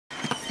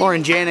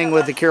Lauren Janning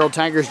with the Carroll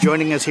Tigers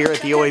joining us here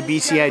at the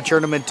OA-BCIG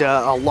tournament.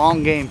 A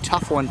long game,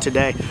 tough one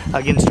today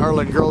against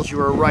Harlan girls. You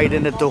were right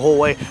in it the whole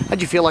way. How'd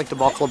you feel like the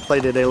ball club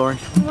played today, Lauren?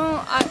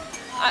 Well,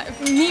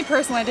 me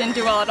personally, I didn't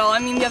do well at all. I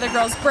mean, the other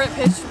girls, Britt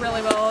pitched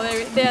really well.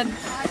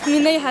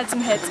 They had some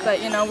hits,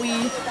 but you know,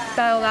 we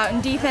battled out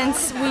in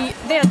defense.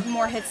 They had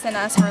more hits than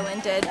us,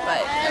 Harlan did,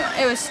 but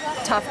it was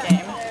a tough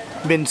game.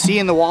 Been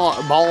seeing the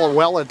ball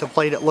well at the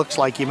plate. It looks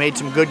like you made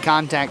some good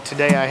contact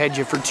today. I had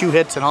you for 2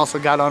 hits and also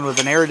got on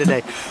with an error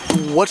today.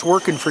 What's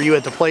working for you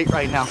at the plate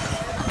right now?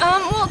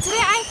 Well,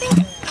 today I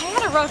think I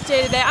had a rough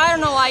day today. I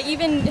don't know why.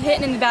 Even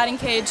hitting in the batting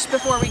cage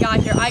before we got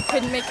here, I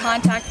couldn't make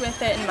contact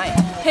with it, and my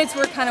hits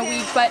were kind of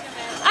weak. But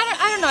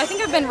I don't know. I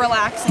think I've been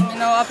relaxing, you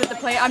know, up at the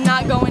plate. I'm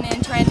not going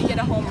in trying to get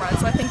a home run,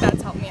 so I think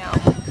that's helped me out.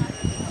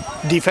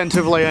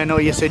 Defensively, I know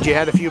you said you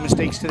had a few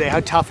mistakes today. How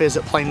tough is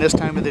it playing this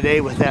time of the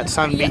day with that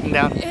sun beating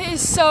down? It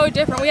is so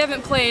different. We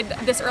haven't played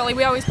this early.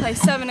 We always play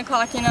 7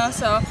 o'clock, you know,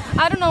 so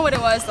I don't know what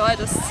it was, though. I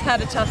just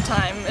had a tough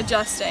time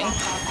adjusting.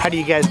 How do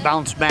you guys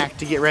bounce back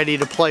to get ready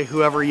to play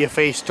whoever you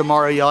face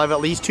tomorrow? You'll have at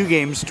least 2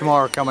 games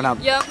tomorrow coming up.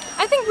 Yep.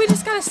 I think we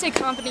just got to stay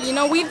confident. You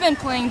know, we've been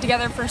playing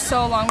together for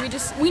so long.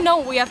 We know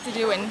what we have to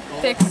do and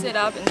fix it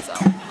up, and so.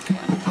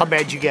 How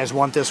bad you guys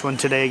want this one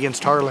today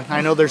against Harlan?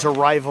 I know there's a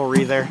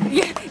rivalry there.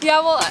 Yeah.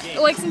 Well,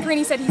 like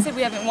Samperini said, he said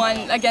we haven't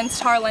won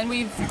against Harlan.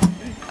 We've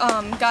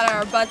got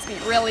our butts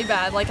beat really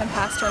bad, like in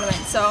past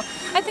tournaments. So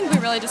I think we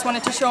really just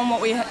wanted to show them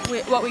what we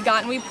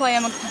got, and we play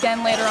them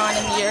again later on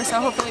in the year. So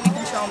hopefully we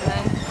can show them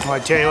then. Well, I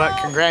tell you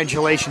what,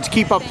 congratulations.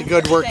 Keep up the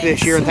good work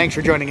this year, and thanks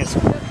for joining us.